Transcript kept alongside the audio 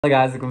Hello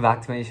guys, welcome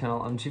back to my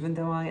channel. I'm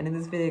Nattawin, and in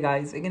this video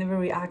guys, we're going to be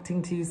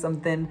reacting to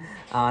something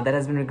that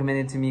has been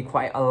recommended to me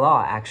quite a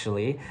lot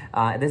actually.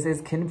 This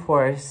is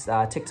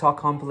KinnPorsche's TikTok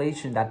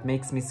compilation that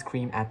makes me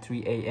scream at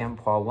 3 a.m.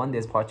 part 1.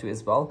 There's part 2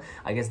 as well.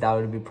 I guess that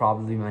would be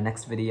probably my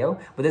next video.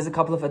 But there's a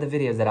couple of other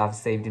videos that I've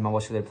saved in my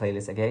watch later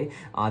playlist, okay?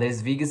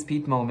 There's Vegas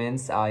Pete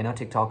moments,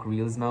 TikTok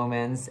Reels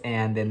moments,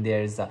 and then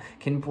there's then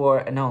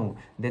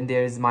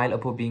there's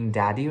Mileapo being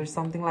daddy or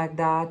something like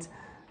that.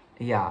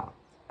 Yeah.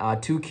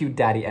 Too cute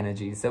daddy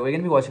energy. So we're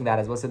gonna be watching that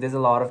as well. So there's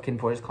a lot of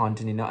KinnPorsche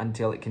content,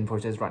 until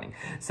KinnPorsche is running.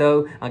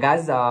 So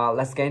guys,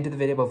 let's get into the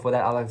video. Before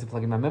that, I'd like to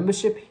plug in my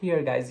membership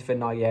here, guys. If you're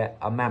not yet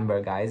a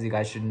member, guys, you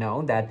guys should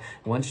know that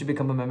once you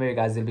become a member, you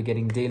guys will be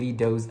getting daily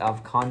dose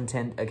of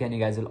content. Again, you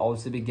guys will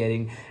also be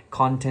getting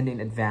content in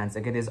advance.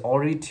 Okay, there's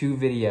already 2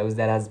 videos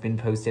that has been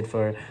posted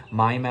for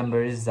my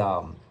members.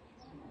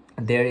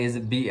 There is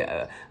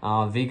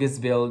Vegas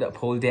build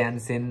pole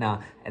dancing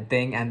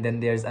thing, and then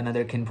there's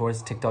another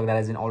KinnPorsche TikTok that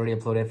has been already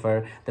uploaded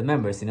for the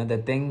members. The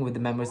thing with the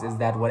members is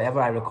that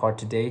whatever I record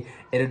today,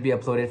 it'll be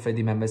uploaded for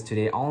the members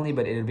today only,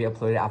 but it'll be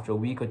uploaded after a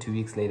week or 2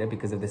 weeks later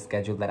because of the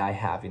schedule that I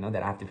have,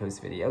 that I have to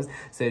post videos.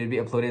 So it'll be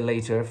uploaded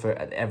later for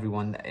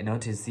everyone,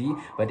 to see.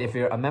 But if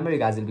you're a member, you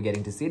guys will be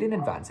getting to see it in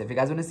advance. If you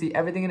guys want to see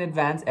everything in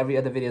advance, every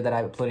other video that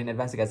I upload in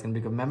advance, you guys can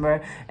become a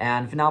member.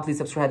 And for now, please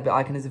subscribe to the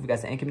icon. If you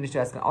guys have any community, you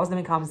guys can always leave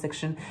in the comment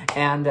section.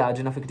 And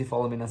do not forget to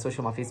follow me on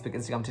social, my Facebook,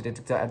 Instagram, Twitter,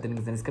 TikTok. The link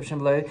is in the description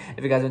below.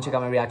 If you guys want to check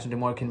out my reaction to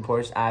more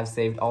KinnPorsche, I have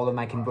saved all of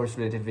my KinnPorsche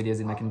related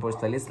videos in my KinnPorsche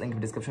playlist. Link in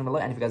the description below.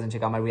 And if you guys want to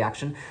check out my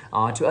reaction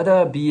to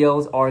other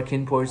BLs or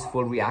KinnPorsche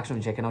full reaction,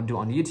 which I cannot do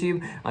on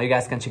YouTube, you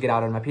guys can check it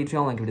out on my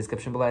Patreon. Link in the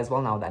description below as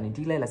well. Now, without any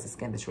delay, let's just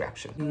get this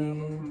reaction.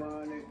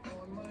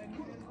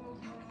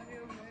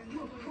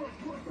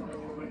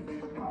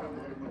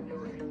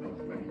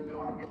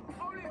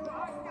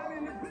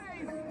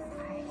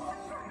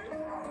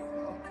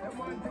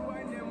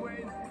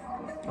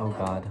 Oh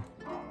God.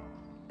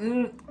 Oh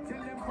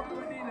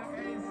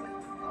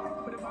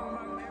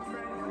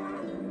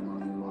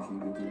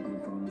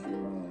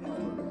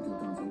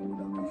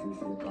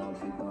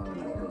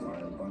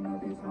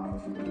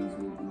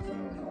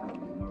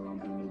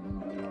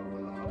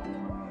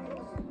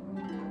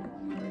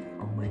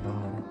my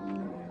God.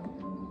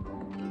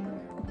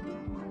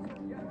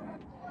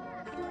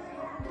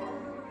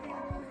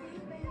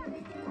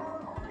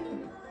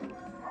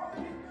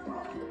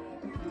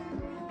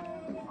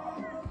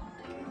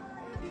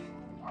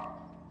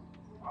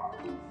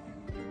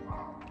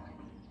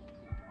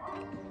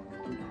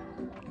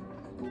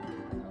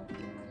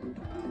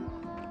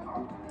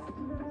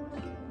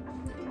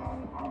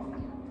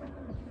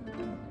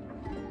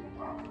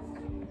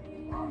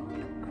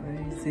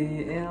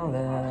 Crazy in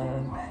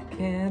love,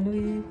 can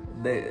we?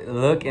 The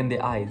look in the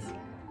eyes.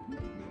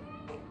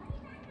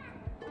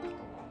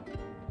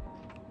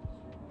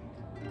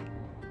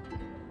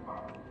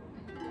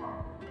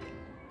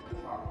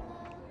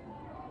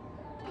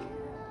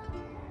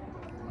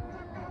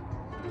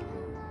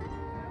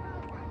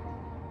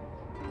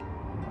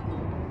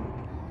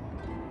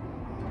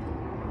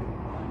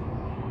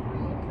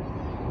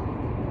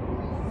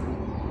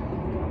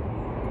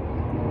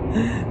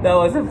 That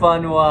was a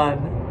fun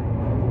one.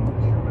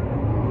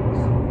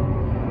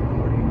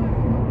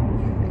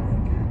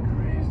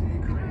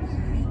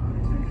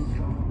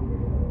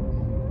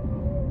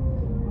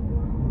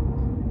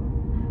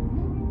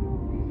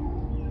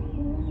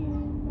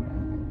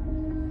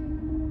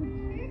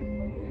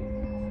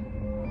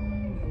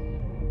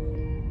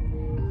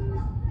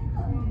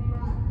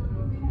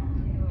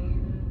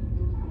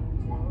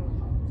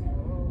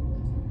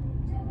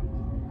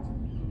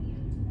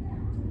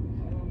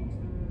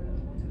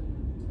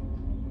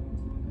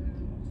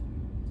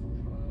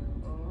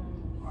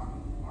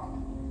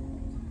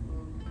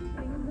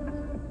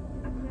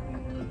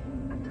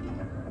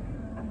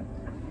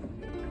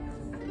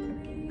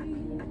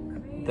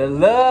 The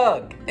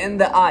look in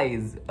the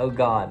eyes. Oh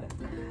God.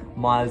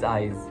 Miles'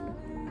 eyes.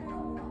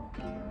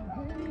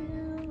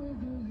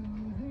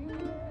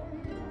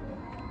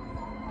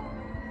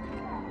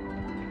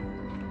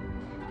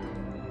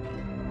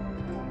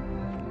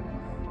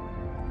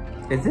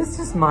 Is this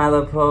just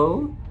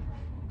Mileapo?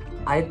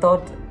 I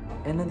thought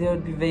there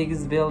would be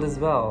Vegas build as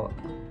well.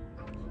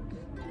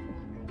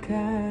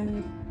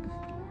 God.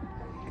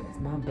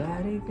 My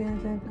body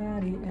gets a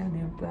body and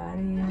your body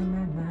and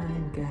my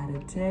mind got a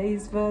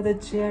taste for the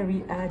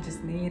cherry. I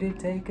just need to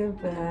take a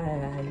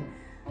bite.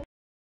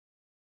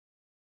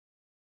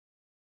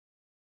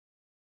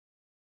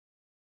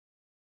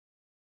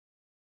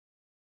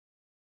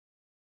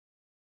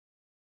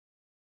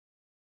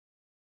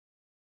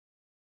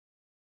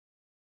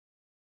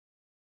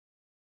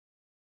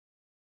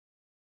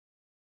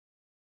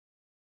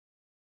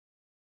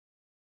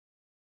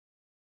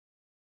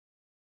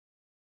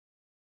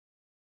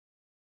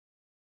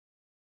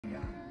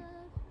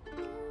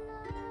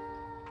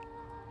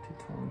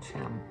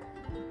 Champ.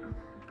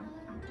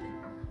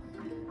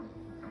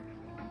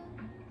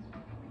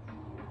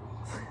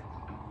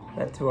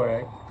 That's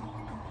work.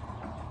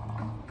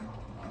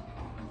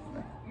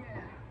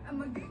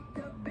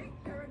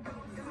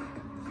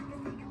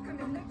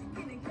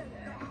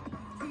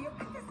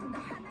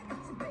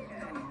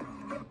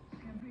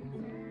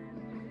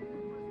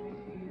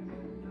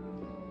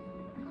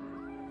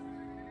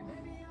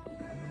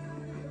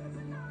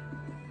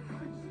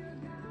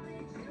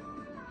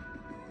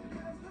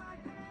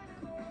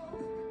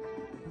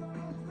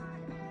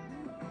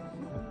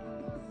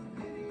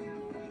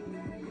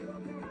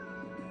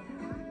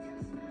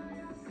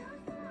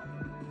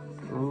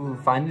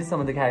 finally some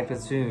of the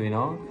characters too, you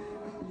know.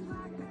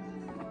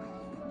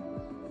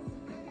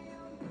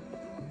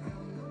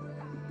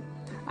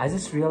 I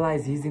just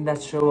realized he's in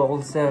that show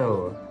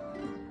also.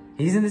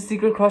 He's in the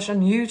Secret Crush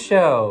on You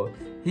show.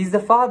 He's the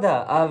father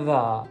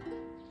of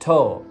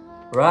To,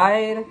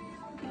 right?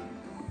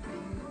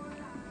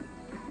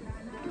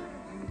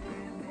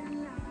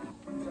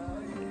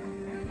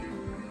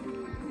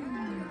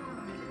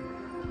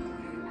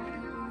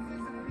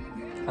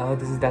 Oh,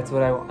 that's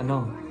what I want.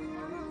 No.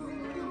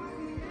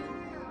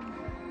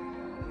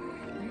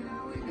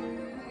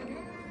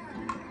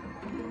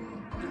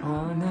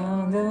 Oh,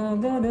 no, no,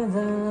 no, no,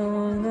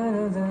 no,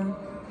 no, no.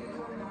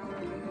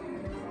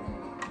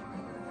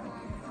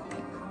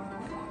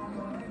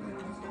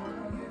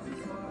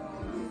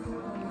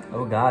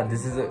 Oh God,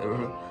 this is a...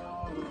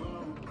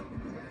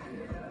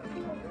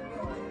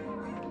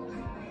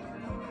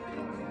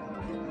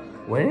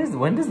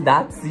 when does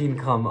that scene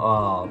come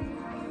up?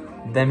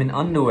 Them in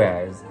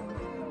underwears.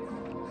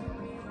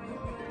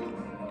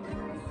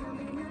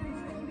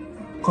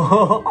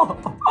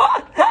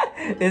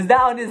 Is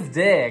that on his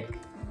dick?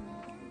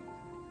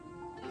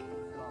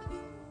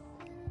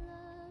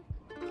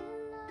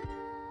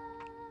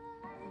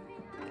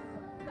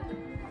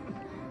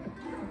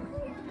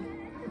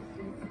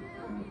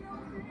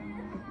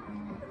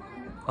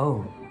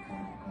 Oh.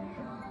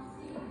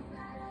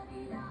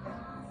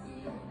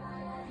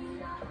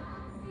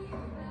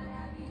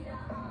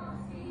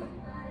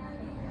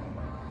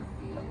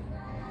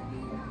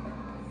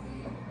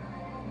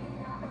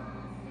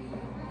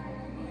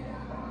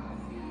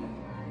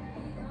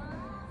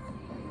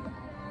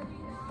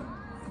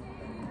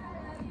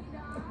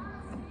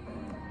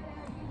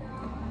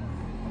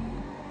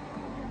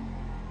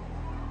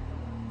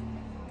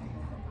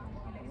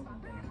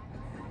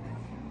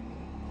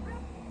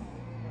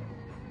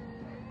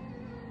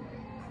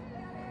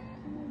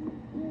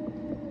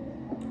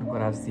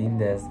 But I've seen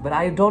this, but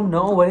I don't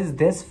know what is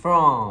this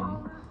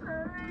from.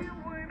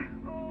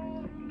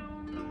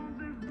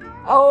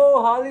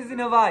 Oh, Holly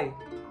Zinovai.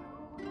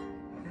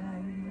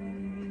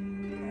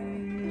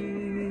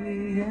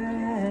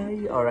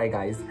 All right,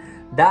 guys,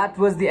 that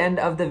was the end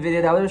of the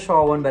video. That was a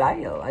short one, but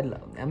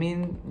I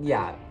mean,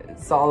 yeah,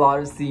 saw a lot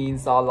of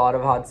scenes, saw a lot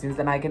of hot scenes,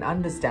 and I can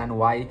understand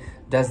why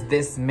does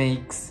this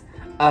makes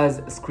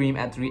us scream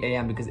at 3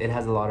 a.m. because it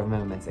has a lot of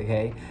moments.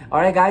 Okay, all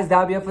right, guys,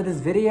 that'll be it for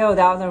this video.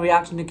 That was a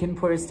reaction to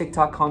KinnPorsche's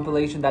TikTok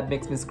compilation that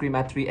makes me scream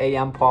at 3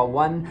 a.m. part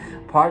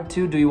 1. Part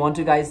 2, do you want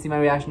to guys see my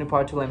reaction to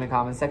part 2? Let me in the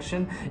comment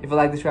section. If you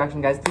like this reaction,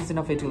 guys, please do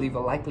not forget to leave a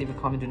like, leave a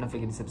comment, do not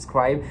forget to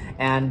subscribe.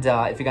 And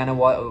if you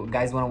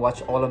guys want to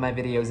watch all of my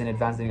videos in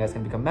advance, then you guys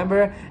can become a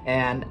member.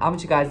 And I'll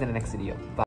meet you guys in the next video. Bye.